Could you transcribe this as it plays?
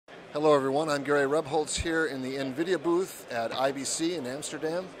Hello everyone, I'm Gary Rebholz here in the NVIDIA booth at IBC in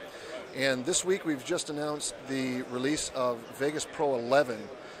Amsterdam. And this week we've just announced the release of Vegas Pro 11.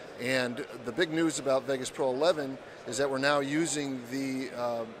 And the big news about Vegas Pro 11 is that we're now using the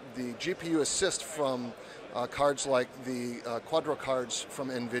GPU assist from cards like the Quadro cards from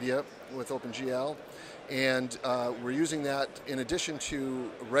NVIDIA with OpenCL. And we're using that in addition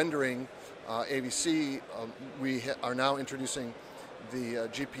to rendering IBC. We are now introducing the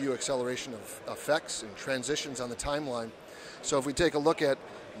GPU acceleration of effects and transitions on the timeline. So if we take a look at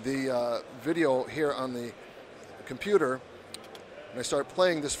the video here on the computer, and I start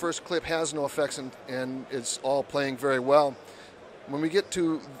playing, this first clip has no effects and it's all playing very well. When we get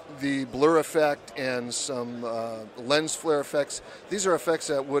to the blur effect and some lens flare effects, these are effects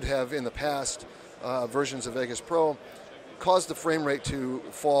that would have in the past versions of Vegas Pro caused the frame rate to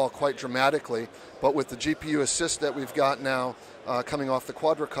fall quite dramatically, but with the GPU assist that we've got now coming off the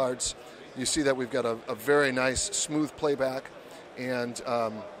Quadro cards, you see that we've got a very nice smooth playback, and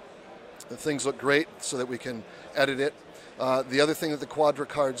things look great so that we can edit it. The other thing that the Quadro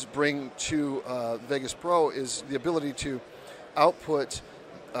cards bring to Vegas Pro is the ability to output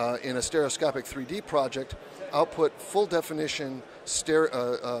in a stereoscopic 3D project, output full definition 3D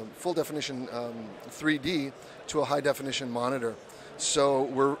to a high definition monitor. So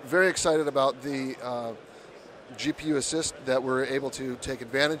we're very excited about the GPU assist that we're able to take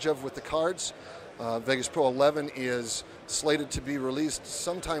advantage of with the cards. Vegas Pro 11 is slated to be released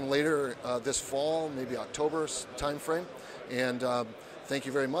sometime later this fall, maybe October timeframe. And thank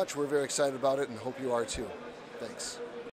you very much. We're very excited about it and hope you are too. Thanks.